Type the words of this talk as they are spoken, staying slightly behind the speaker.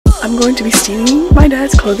I'm going to be stealing my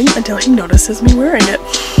dad's clothing until he notices me wearing it.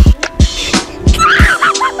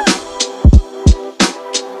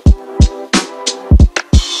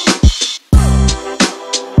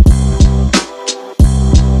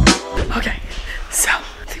 Okay, so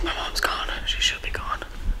I think my mom's gone. She should be gone.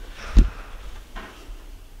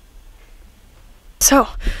 So,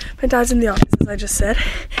 my dad's in the office, as I just said.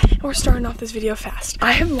 We're starting off this video fast.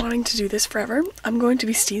 I have been wanting to do this forever. I'm going to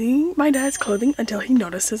be stealing my dad's clothing until he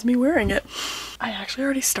notices me wearing it. I actually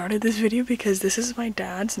already started this video because this is my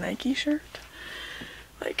dad's Nike shirt.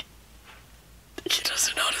 Like, he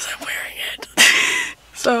doesn't notice I'm wearing it.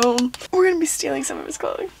 So, we're gonna be stealing some of his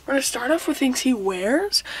clothing. We're gonna start off with things he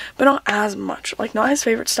wears, but not as much. Like, not his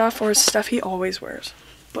favorite stuff or stuff he always wears.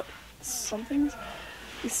 But some things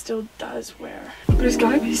he still does wear. But it's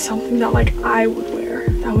gotta be something that like I would wear.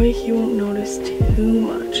 That way he won't notice too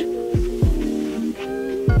much.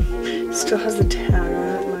 Still has the tag on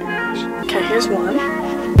it, my gosh. Okay, here's one.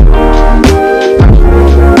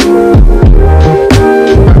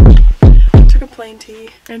 I took a plain tee.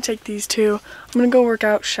 I'm gonna take these two. I'm gonna go work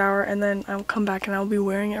out, shower, and then I'll come back and I'll be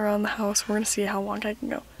wearing it around the house. We're gonna see how long I can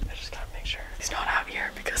go. I just gotta make sure he's not out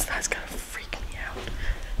here because that's gonna freak me out.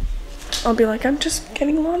 I'll be like, I'm just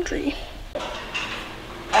getting laundry.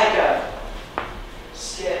 Echo.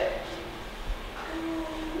 Skip.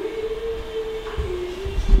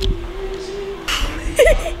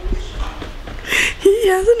 He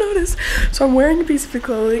hasn't noticed. So I'm wearing a piece of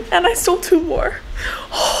clothing and I stole two more.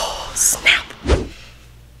 Oh, snap.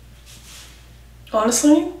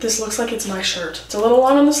 Honestly, this looks like it's my shirt. It's a little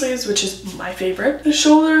long on the sleeves, which is my favorite. The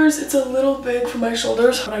shoulders, it's a little big for my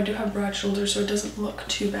shoulders, but I do have broad shoulders, so it doesn't look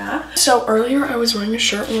too bad. So earlier I was wearing a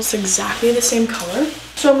shirt almost exactly the same color.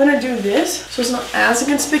 So I'm gonna do this, so it's not as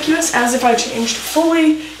inconspicuous as if I changed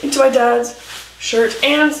fully into my dad's shirt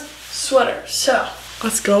and sweater. So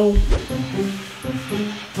let's go.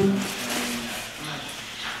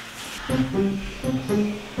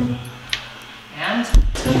 And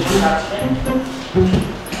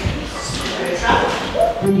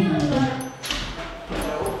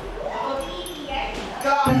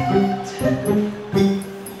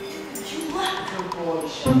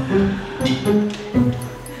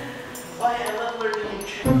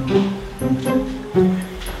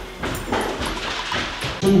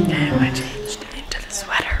And I changed into the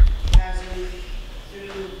sweater. I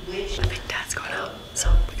think dad's going out,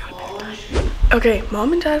 so we gotta be time. Okay,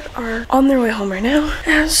 mom and dad are on their way home right now,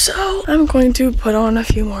 and so I'm going to put on a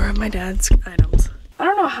few more of my dad's items. I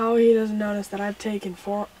don't know how he doesn't notice that I've taken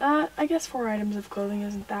I guess 4 items of clothing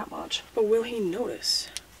isn't that much, but will he notice?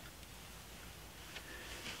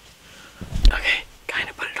 Okay, kind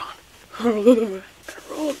of put it on. Gonna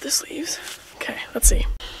roll up the sleeves. Okay, let's see.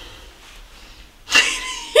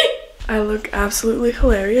 I look absolutely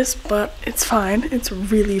hilarious, but it's fine. It's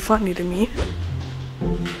really funny to me.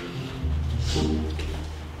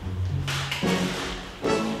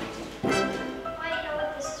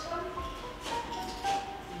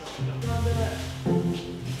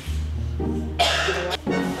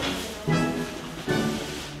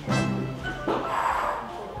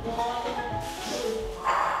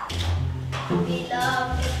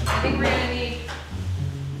 I think we're gonna need.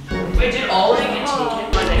 Wait, did all of it get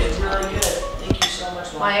taken? My name is really good. Thank you so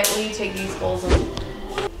much, Mom. Wyatt, will you take these bowls and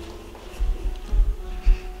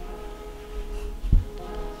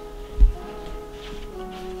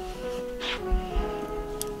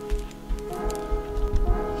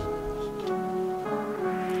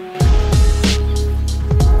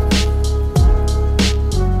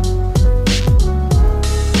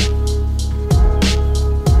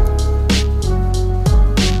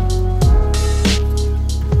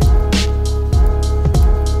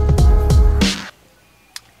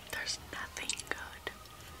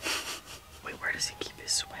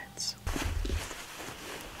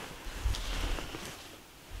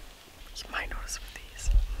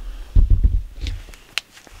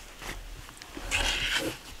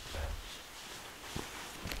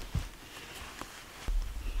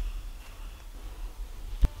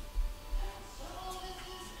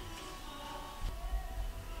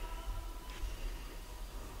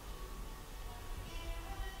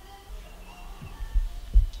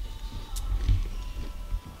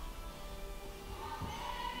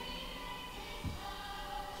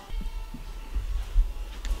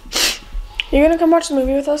You gonna come watch the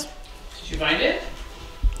movie with us? Did you find it?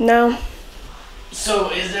 No.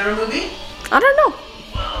 So, is there a movie? I don't know.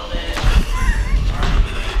 Well, then.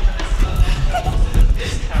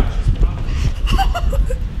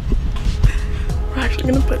 We're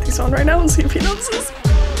actually gonna put these on right now and see if he notices.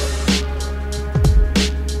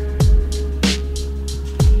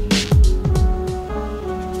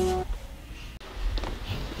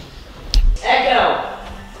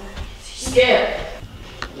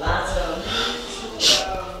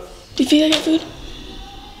 get food?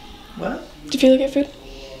 What? Did you feel like get food?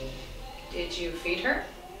 Did you feed her?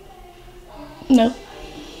 No.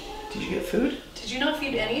 Did you get food? Did you not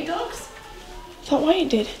feed any dogs? I thought Wyatt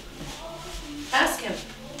did. Ask him.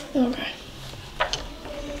 Okay.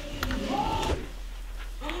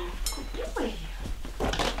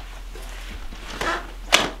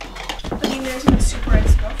 I mean, there's my super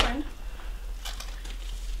ex-girlfriend.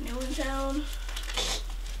 New in town.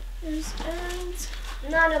 There's ends.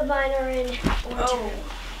 None of mine are in. Oh.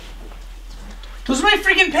 Those are my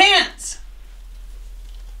freaking pants!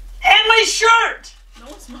 And my shirt! No,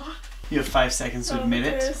 it's not. You have 5 seconds to Oh, admit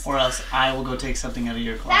it, goodness. or else I will go take something out of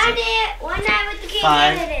your closet. Found it! One night with the kids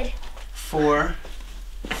 5, edited. 4,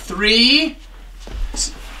 3.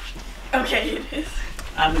 Okay, it is.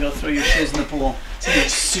 I'm gonna go throw your shoes in the pool. Some of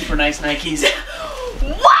those super nice Nikes.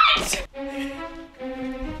 What?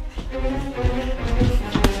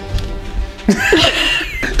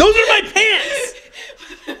 Those are my pants!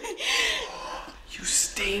 You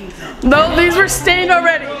stained them. No, these were stained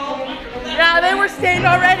already. Yeah, they were stained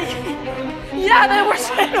already. Yeah, they were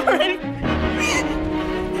stained already.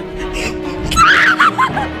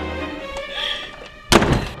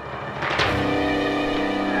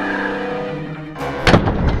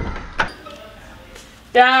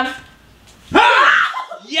 Dad.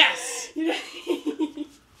 Yes!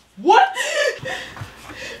 What?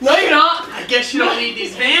 No, you're not. I guess you don't need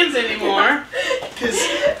these vans anymore. Because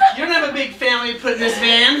you don't have a big family to put in this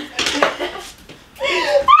van.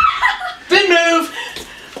 Didn't move.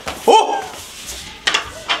 Oh!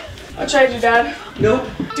 I'll trade you, Dad. Nope.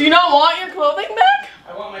 Do you not want your clothing back?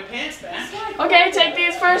 I want my pants back. Okay, take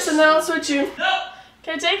these first and then I'll switch you. No!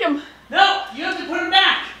 Okay, take them. No! You have to put them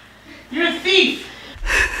back. You're a thief.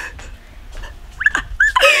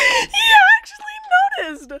 He actually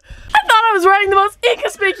noticed. I thought I was wearing the most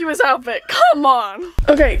inconspicuous outfit. Come on.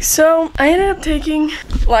 Okay, so I ended up taking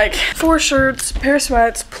like 4 shirts, pair of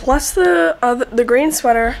sweats, plus the green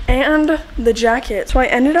sweater and the jacket. So I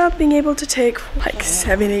ended up being able to take like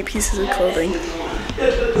 7, 8 pieces of clothing.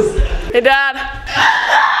 Hey, Dad.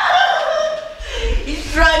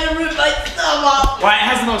 He's trying to rip my thumb off. Wyatt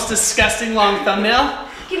has the most disgusting long thumbnail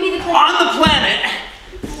Give me the clip. on the planet.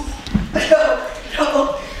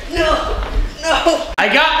 No. I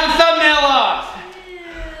got the thumbnail off.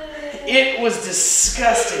 It was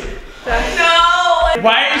disgusting. No.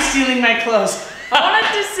 Why are you stealing my clothes? I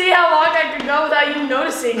wanted to see how long I could go without you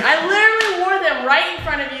noticing. I literally wore them right in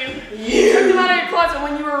front of you. You took them out of your closet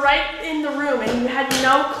when you were right in the room and you had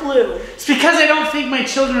no clue. It's because I don't think my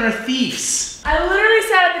children are thieves. I literally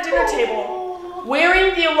sat at the dinner table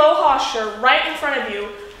wearing the Aloha shirt right in front of you,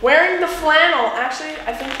 wearing the flannel. Actually,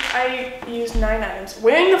 I think I used 9 items.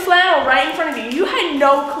 Wearing the flannel right in front of you. You had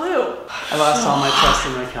no clue. I lost all my trust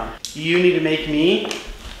in Rykel. You need to make me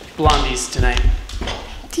blondies tonight.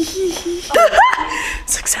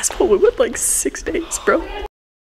 Successful within like 6 days, bro.